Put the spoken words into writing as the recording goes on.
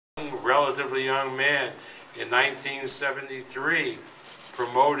relatively young man in 1973,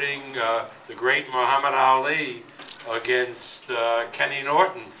 promoting the great Muhammad Ali against Kenny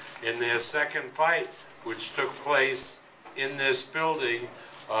Norton in their second fight, which took place in this building,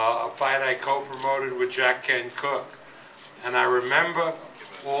 a fight I co-promoted with Jack Ken Cook. And I remember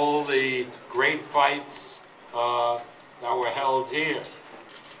all the great fights that were held here,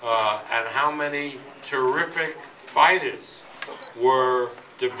 and how many terrific fighters were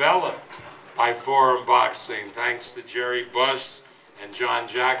developed by Forum Boxing, thanks to Jerry Buss and John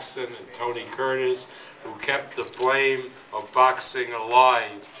Jackson and Tony Curtis, who kept the flame of boxing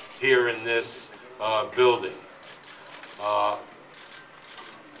alive here in this building.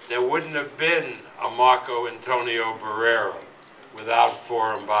 There wouldn't have been a Marco Antonio Barrera without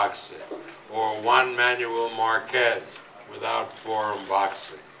Forum Boxing, or Juan Manuel Marquez without Forum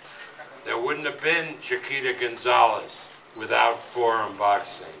Boxing. There wouldn't have been Chiquita Gonzalez without Forum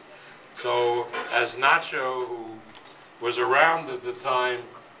Boxing. So, as Nacho, who was around at the time,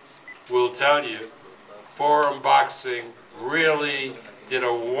 will tell you, Forum Boxing really did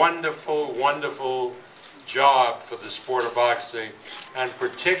a wonderful, wonderful job for the sport of boxing, and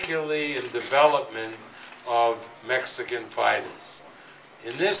particularly in development of Mexican fighters.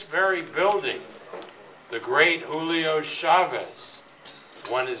 In this very building, the great Julio Chavez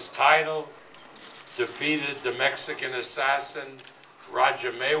won his title, defeated the Mexican assassin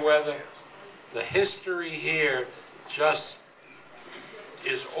Roger Mayweather. The history here just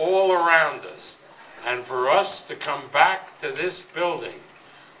is all around us. And for us to come back to this building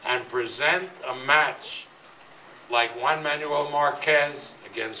and present a match like Juan Manuel Marquez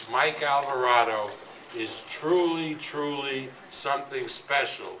against Mike Alvarado is truly, truly something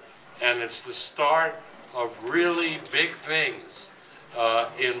special. And it's the start of really big things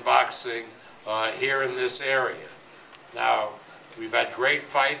in boxing here in this area. Now, we've had great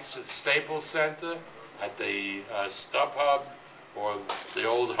fights at Staples Center, at the StubHub, or the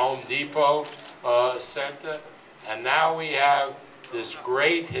old Home Depot Center, and now we have this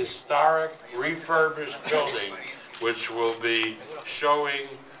great historic refurbished building which will be showing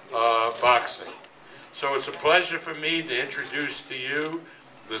boxing. So it's a pleasure for me to introduce to you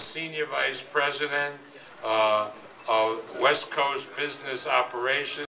the Senior Vice President of West Coast Business Operations.